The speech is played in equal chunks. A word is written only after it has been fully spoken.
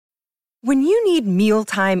When you need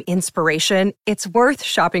mealtime inspiration, it's worth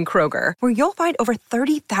shopping Kroger, where you'll find over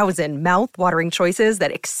 30,000 mouth-watering choices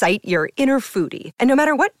that excite your inner foodie. And no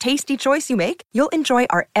matter what tasty choice you make, you'll enjoy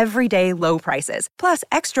our everyday low prices, plus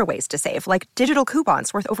extra ways to save, like digital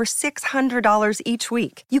coupons worth over $600 each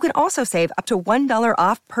week. You can also save up to $1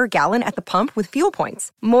 off per gallon at the pump with fuel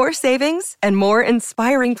points. More savings and more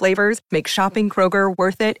inspiring flavors make shopping Kroger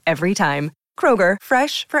worth it every time. Kroger,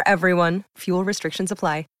 fresh for everyone. Fuel restrictions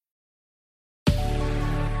apply.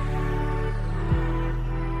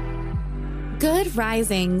 Good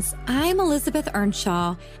risings. I'm Elizabeth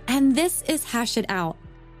Earnshaw, and this is Hash It Out.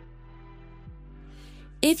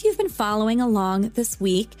 If you've been following along this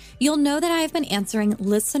week, you'll know that I have been answering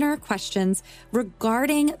listener questions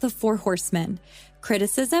regarding the Four Horsemen: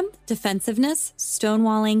 criticism, defensiveness,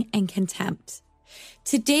 stonewalling, and contempt.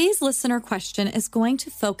 Today's listener question is going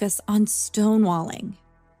to focus on stonewalling.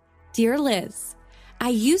 Dear Liz, I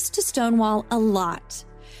used to stonewall a lot.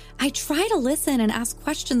 I try to listen and ask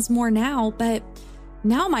questions more now, but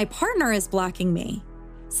now my partner is blocking me.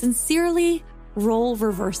 Sincerely, Role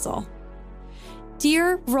Reversal.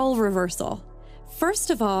 Dear Role Reversal,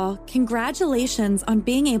 first of all, congratulations on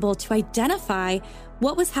being able to identify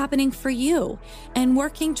what was happening for you and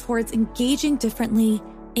working towards engaging differently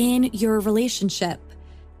in your relationship.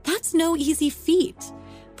 That's no easy feat,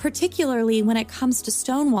 particularly when it comes to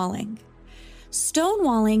stonewalling.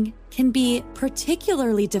 Stonewalling can be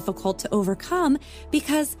particularly difficult to overcome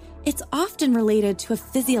because it's often related to a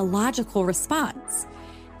physiological response.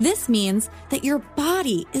 This means that your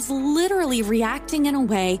body is literally reacting in a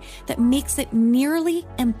way that makes it nearly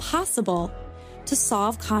impossible to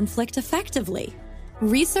solve conflict effectively.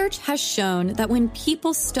 Research has shown that when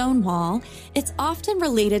people stonewall, it's often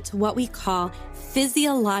related to what we call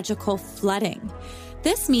physiological flooding.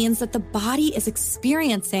 This means that the body is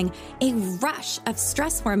experiencing a rush of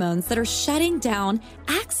stress hormones that are shutting down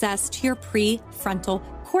access to your prefrontal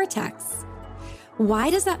cortex. Why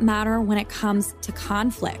does that matter when it comes to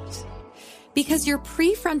conflict? Because your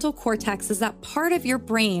prefrontal cortex is that part of your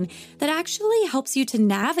brain that actually helps you to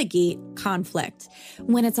navigate conflict.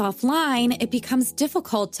 When it's offline, it becomes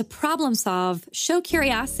difficult to problem solve, show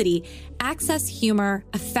curiosity, access humor,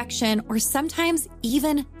 affection, or sometimes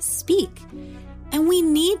even speak. And we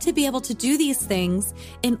need to be able to do these things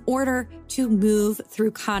in order to move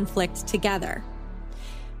through conflict together.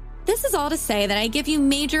 This is all to say that I give you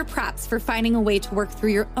major props for finding a way to work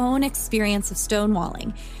through your own experience of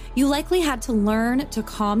stonewalling. You likely had to learn to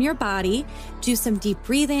calm your body, do some deep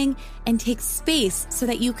breathing, and take space so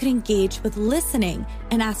that you could engage with listening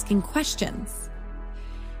and asking questions.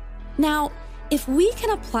 Now, if we can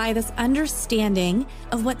apply this understanding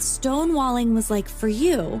of what stonewalling was like for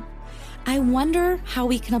you, I wonder how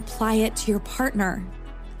we can apply it to your partner.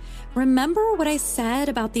 Remember what I said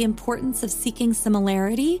about the importance of seeking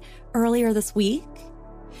similarity earlier this week?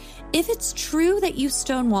 If it's true that you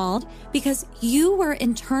stonewalled because you were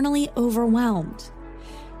internally overwhelmed,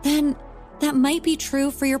 then that might be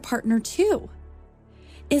true for your partner too.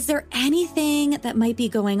 Is there anything that might be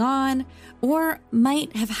going on or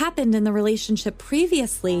might have happened in the relationship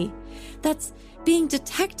previously that's being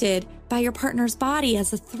detected by your partner's body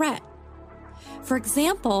as a threat? For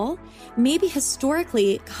example, maybe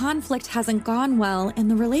historically conflict hasn't gone well in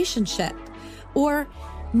the relationship, or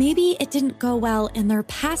maybe it didn't go well in their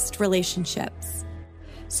past relationships.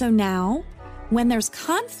 So now, when there's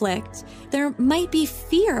conflict, there might be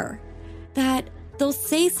fear that they'll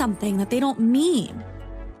say something that they don't mean,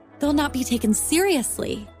 they'll not be taken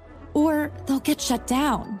seriously, or they'll get shut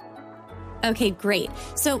down. Okay, great.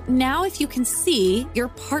 So now if you can see your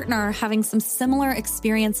partner having some similar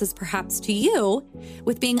experiences perhaps to you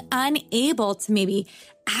with being unable to maybe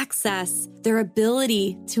access their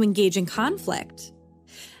ability to engage in conflict,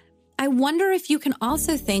 I wonder if you can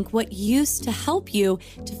also think what used to help you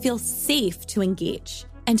to feel safe to engage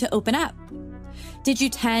and to open up. Did you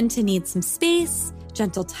tend to need some space,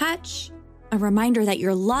 gentle touch, a reminder that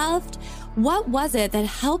you're loved? What was it that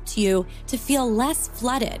helped you to feel less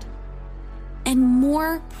flooded and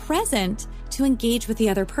more present to engage with the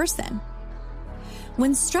other person?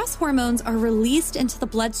 When stress hormones are released into the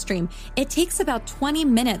bloodstream, it takes about 20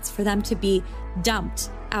 minutes for them to be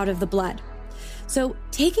dumped out of the blood. So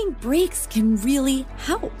taking breaks can really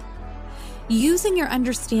help. Using your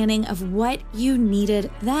understanding of what you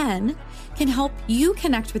needed then can help you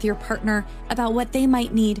connect with your partner about what they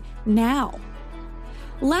might need now.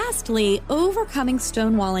 Lastly, overcoming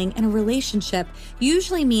stonewalling in a relationship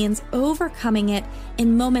usually means overcoming it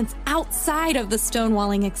in moments outside of the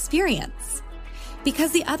stonewalling experience.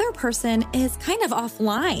 Because the other person is kind of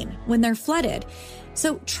offline when they're flooded.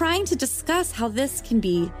 So trying to discuss how this can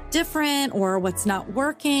be different or what's not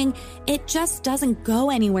working, it just doesn't go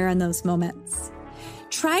anywhere in those moments.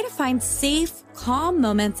 Try to find safe, calm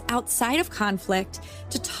moments outside of conflict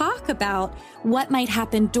to talk about what might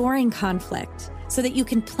happen during conflict so that you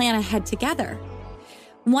can plan ahead together.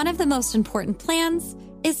 One of the most important plans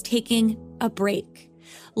is taking a break.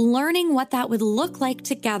 Learning what that would look like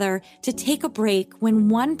together to take a break when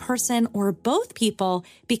one person or both people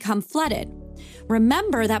become flooded.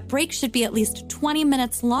 Remember that break should be at least 20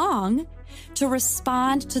 minutes long to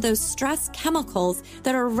respond to those stress chemicals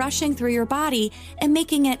that are rushing through your body and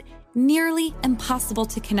making it nearly impossible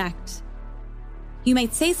to connect. You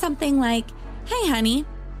might say something like, "Hey, honey,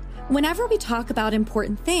 whenever we talk about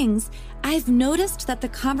important things, I've noticed that the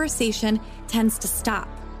conversation tends to stop.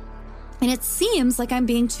 And it seems like I'm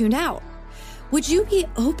being tuned out. Would you be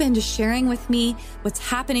open to sharing with me what's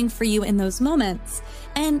happening for you in those moments?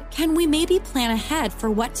 And can we maybe plan ahead for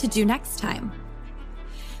what to do next time?"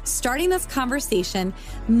 Starting this conversation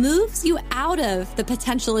moves you out of the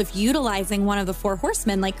potential of utilizing one of the four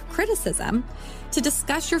horsemen, like criticism, to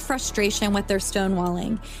discuss your frustration with their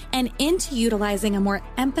stonewalling and into utilizing a more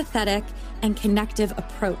empathetic and connective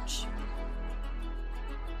approach.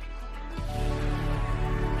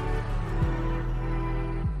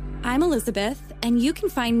 I'm Elizabeth, and you can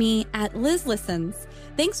find me at Liz Listens.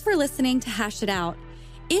 Thanks for listening to Hash It Out.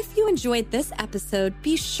 If you enjoyed this episode,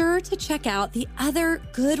 be sure to check out the other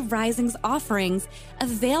Good Risings offerings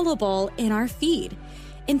available in our feed.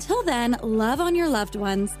 Until then, love on your loved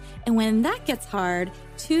ones, and when that gets hard,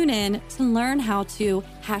 tune in to learn how to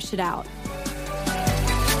hash it out.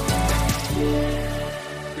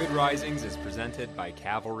 Good Risings is presented by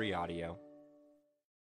Cavalry Audio.